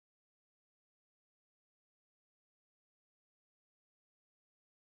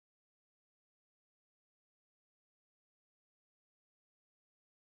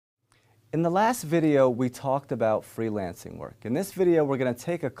In the last video, we talked about freelancing work. In this video, we're going to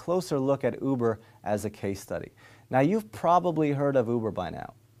take a closer look at Uber as a case study. Now, you've probably heard of Uber by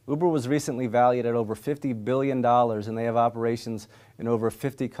now. Uber was recently valued at over $50 billion, and they have operations in over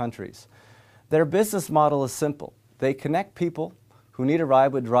 50 countries. Their business model is simple. They connect people who need a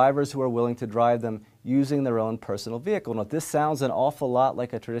ride with drivers who are willing to drive them using their own personal vehicle. Now, if this sounds an awful lot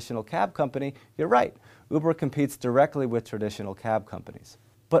like a traditional cab company, you're right. Uber competes directly with traditional cab companies.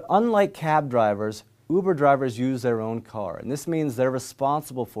 But unlike cab drivers, Uber drivers use their own car, and this means they're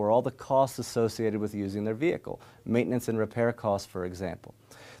responsible for all the costs associated with using their vehicle, maintenance and repair costs, for example.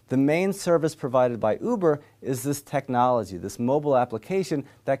 The main service provided by Uber is this technology, this mobile application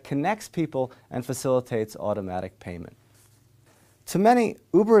that connects people and facilitates automatic payment. To many,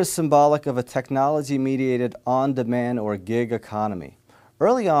 Uber is symbolic of a technology-mediated on-demand or gig economy.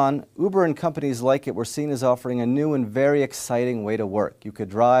 Early on, Uber and companies like it were seen as offering a new and very exciting way to work. You could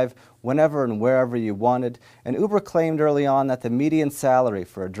drive whenever and wherever you wanted, and Uber claimed early on that the median salary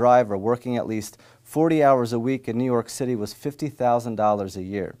for a driver working at least 40 hours a week in New York City was $50,000 a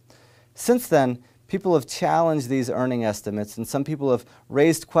year. Since then, people have challenged these earning estimates, and some people have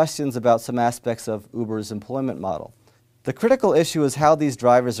raised questions about some aspects of Uber's employment model. The critical issue is how these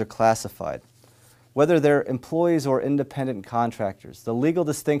drivers are classified. Whether they're employees or independent contractors, the legal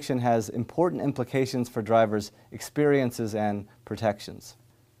distinction has important implications for drivers' experiences and protections.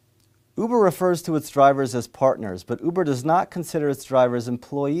 Uber refers to its drivers as partners, but Uber does not consider its drivers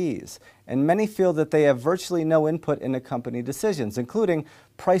employees, and many feel that they have virtually no input into company decisions, including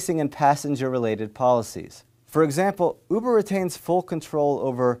pricing and passenger-related policies. For example, Uber retains full control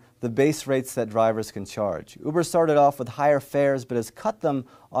over the base rates that drivers can charge. Uber started off with higher fares but has cut them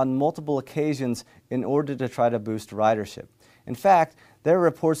on multiple occasions in order to try to boost ridership. In fact, there are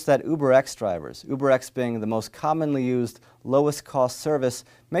reports that UberX drivers, UberX being the most commonly used lowest cost service,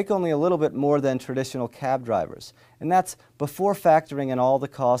 make only a little bit more than traditional cab drivers. And that's before factoring in all the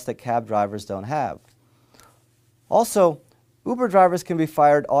costs that cab drivers don't have. Also, Uber drivers can be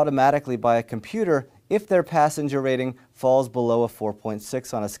fired automatically by a computer if their passenger rating falls below a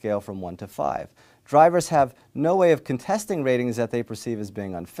 4.6 on a scale from 1 to 5. Drivers have no way of contesting ratings that they perceive as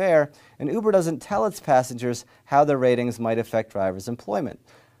being unfair, and Uber doesn't tell its passengers how their ratings might affect drivers' employment.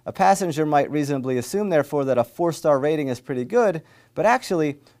 A passenger might reasonably assume, therefore, that a 4-star rating is pretty good, but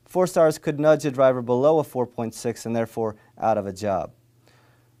actually, 4 stars could nudge a driver below a 4.6 and therefore out of a job.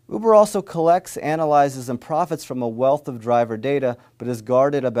 Uber also collects, analyzes, and profits from a wealth of driver data, but is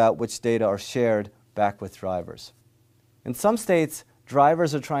guarded about which data are shared back with drivers. In some states,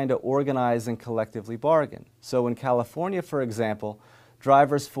 drivers are trying to organize and collectively bargain. So in California, for example,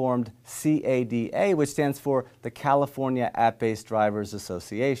 drivers formed CADA, which stands for the California App-Based Drivers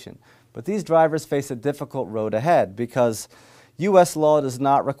Association. But these drivers face a difficult road ahead because U.S. law does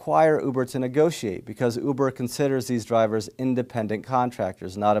not require Uber to negotiate because Uber considers these drivers independent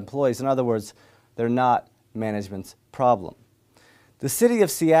contractors, not employees. In other words, they're not management's problem. The city of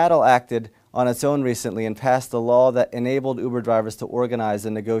Seattle acted on its own recently and passed a law that enabled Uber drivers to organize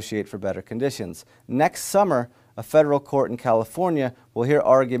and negotiate for better conditions. Next summer, a federal court in California will hear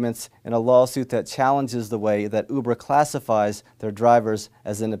arguments in a lawsuit that challenges the way that Uber classifies their drivers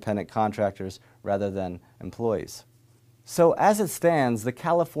as independent contractors rather than employees. So as it stands, the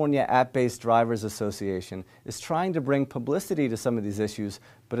California App-Based Drivers Association is trying to bring publicity to some of these issues,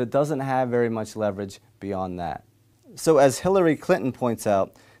 but it doesn't have very much leverage beyond that. So as Hillary Clinton points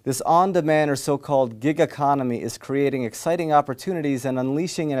out, this on-demand or so-called gig economy is creating exciting opportunities and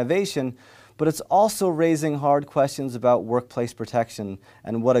unleashing innovation, but it's also raising hard questions about workplace protection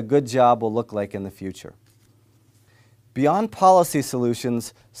and what a good job will look like in the future. Beyond policy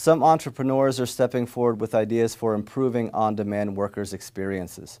solutions, some entrepreneurs are stepping forward with ideas for improving on-demand workers'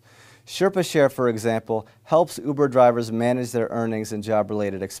 experiences. SherpaShare, for example, helps Uber drivers manage their earnings and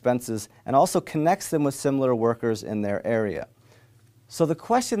job-related expenses and also connects them with similar workers in their area. So the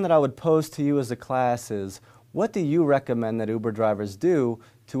question that I would pose to you as a class is, what do you recommend that Uber drivers do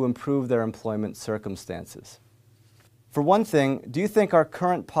to improve their employment circumstances? For one thing, do you think our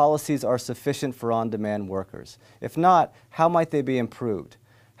current policies are sufficient for on-demand workers? If not, how might they be improved?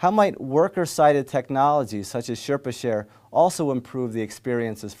 How might worker-sided technologies such as SherpaShare also improve the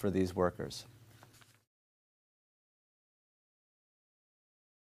experiences for these workers?